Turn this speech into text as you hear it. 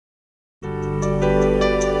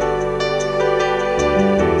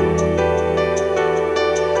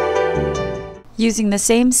Using the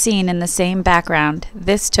same scene and the same background,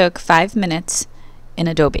 this took 5 minutes in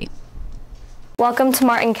Adobe. Welcome to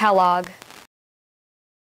Martin Kellogg.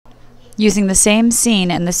 Using the same scene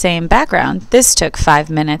and the same background, this took 5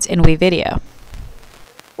 minutes in WeVideo.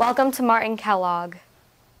 Welcome to Martin Kellogg.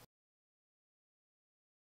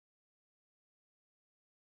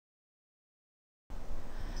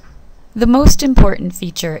 The most important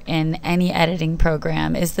feature in any editing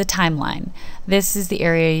program is the timeline. This is the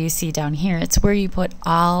area you see down here. It's where you put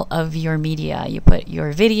all of your media. You put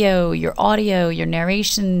your video, your audio, your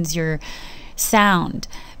narrations, your sound.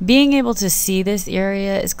 Being able to see this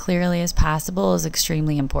area as clearly as possible is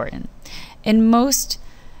extremely important. In most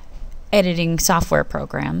editing software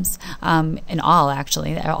programs, in all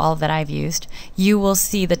actually, all that I've used, you will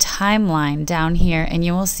see the timeline down here, and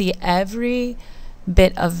you will see every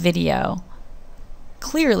bit of video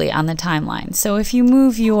clearly on the timeline. So if you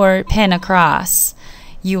move your pen across,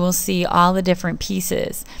 you will see all the different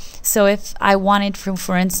pieces. So if I wanted,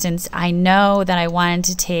 for instance, I know that I wanted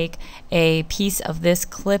to take a piece of this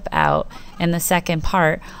clip out in the second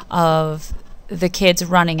part of the kids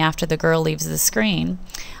running after the girl leaves the screen,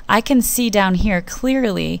 I can see down here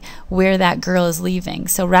clearly where that girl is leaving.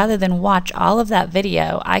 So rather than watch all of that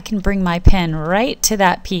video, I can bring my pen right to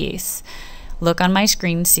that piece, look on my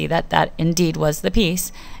screen, see that that indeed was the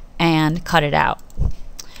piece, and cut it out.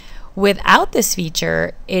 Without this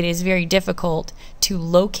feature, it is very difficult to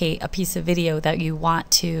locate a piece of video that you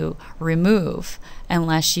want to remove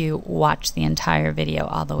unless you watch the entire video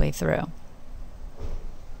all the way through.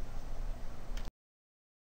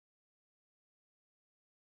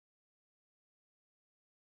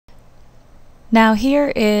 Now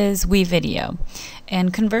here is WeVideo,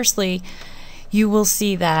 and conversely, you will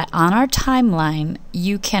see that on our timeline,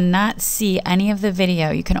 you cannot see any of the video.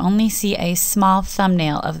 You can only see a small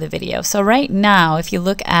thumbnail of the video. So right now, if you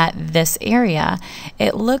look at this area,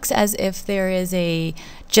 it looks as if there is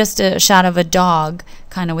just a shot of a dog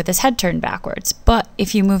kind of with his head turned backwards. But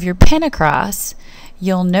if you move your pen across,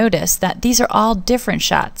 you'll notice that these are all different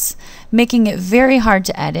shots, making it very hard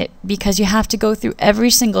to edit because you have to go through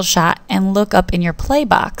every single shot and look up in your play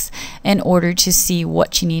box in order to see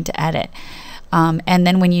what you need to edit. And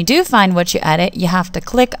then when you do find what you edit, you have to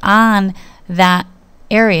click on that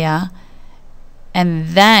area, and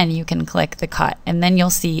then you can click the cut, and then you'll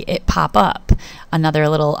see it pop up, another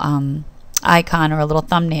little icon or a little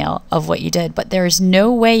thumbnail of what you did. But there is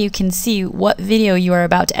no way you can see what video you are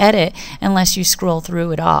about to edit unless you scroll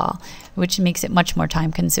through it all, which makes it much more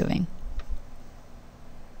time consuming.